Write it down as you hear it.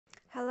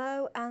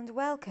Hello and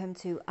welcome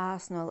to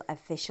Arsenal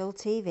Official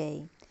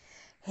TV.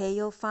 Here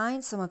you'll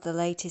find some of the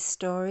latest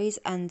stories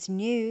and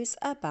news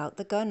about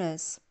the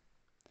Gunners.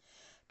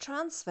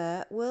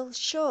 Transfer will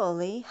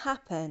surely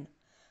happen.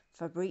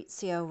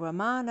 Fabrizio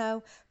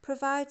Romano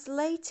provides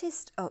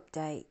latest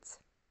update.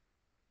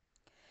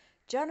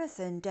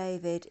 Jonathan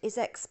David is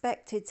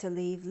expected to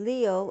leave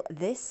Lille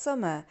this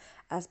summer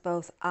as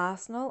both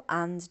Arsenal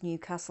and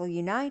Newcastle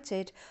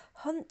United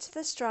hunt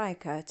the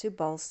striker to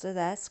bolster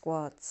their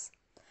squads.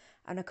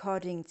 And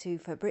according to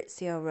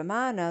Fabrizio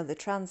Romano, the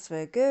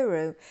transfer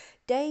guru,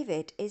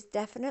 David is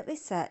definitely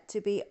set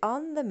to be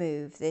on the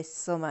move this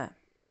summer.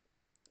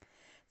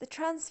 The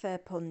transfer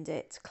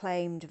pundit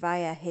claimed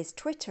via his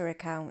Twitter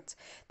account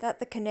that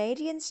the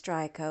Canadian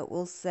striker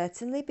will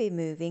certainly be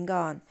moving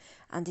on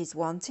and is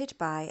wanted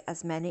by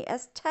as many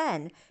as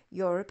 10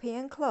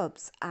 European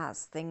clubs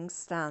as things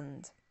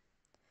stand.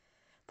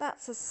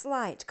 That's a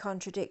slight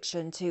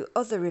contradiction to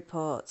other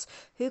reports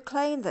who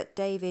claim that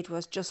David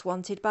was just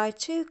wanted by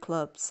 2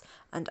 clubs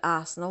and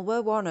Arsenal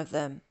were one of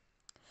them.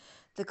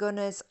 The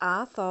Gunners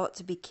are thought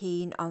to be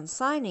keen on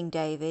signing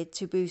David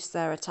to boost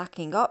their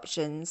attacking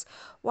options,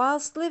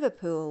 whilst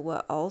Liverpool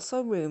were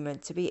also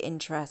rumoured to be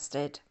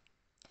interested.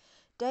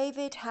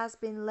 David has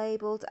been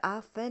labelled a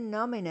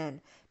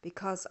phenomenon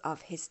because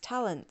of his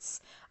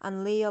talents,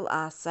 and Lille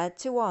are said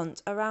to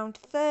want around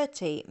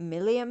 £30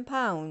 million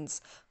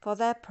for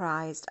their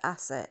prized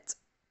asset.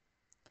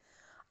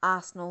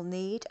 Arsenal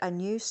need a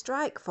new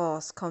strike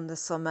force come the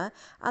summer,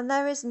 and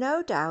there is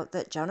no doubt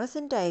that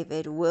Jonathan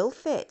David will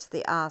fit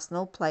the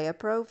Arsenal player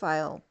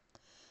profile.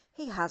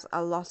 He has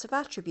a lot of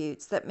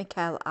attributes that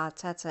Mikel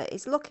Arteta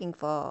is looking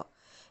for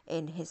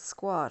in his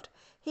squad.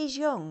 He's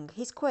young,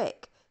 he's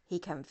quick, he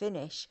can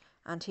finish,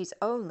 and he's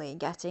only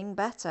getting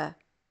better.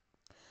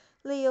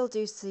 Lille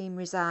do seem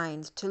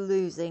resigned to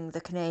losing the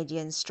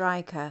Canadian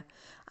striker,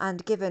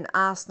 and given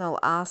Arsenal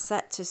are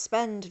set to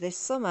spend this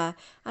summer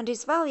and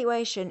his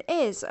valuation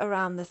is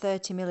around the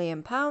 £30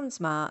 million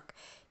mark,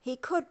 he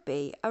could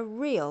be a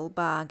real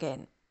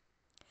bargain.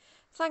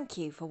 Thank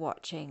you for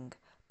watching.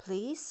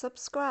 Please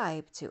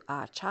subscribe to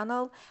our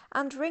channel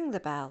and ring the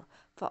bell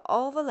for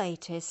all the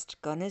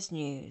latest Gunners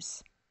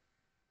news.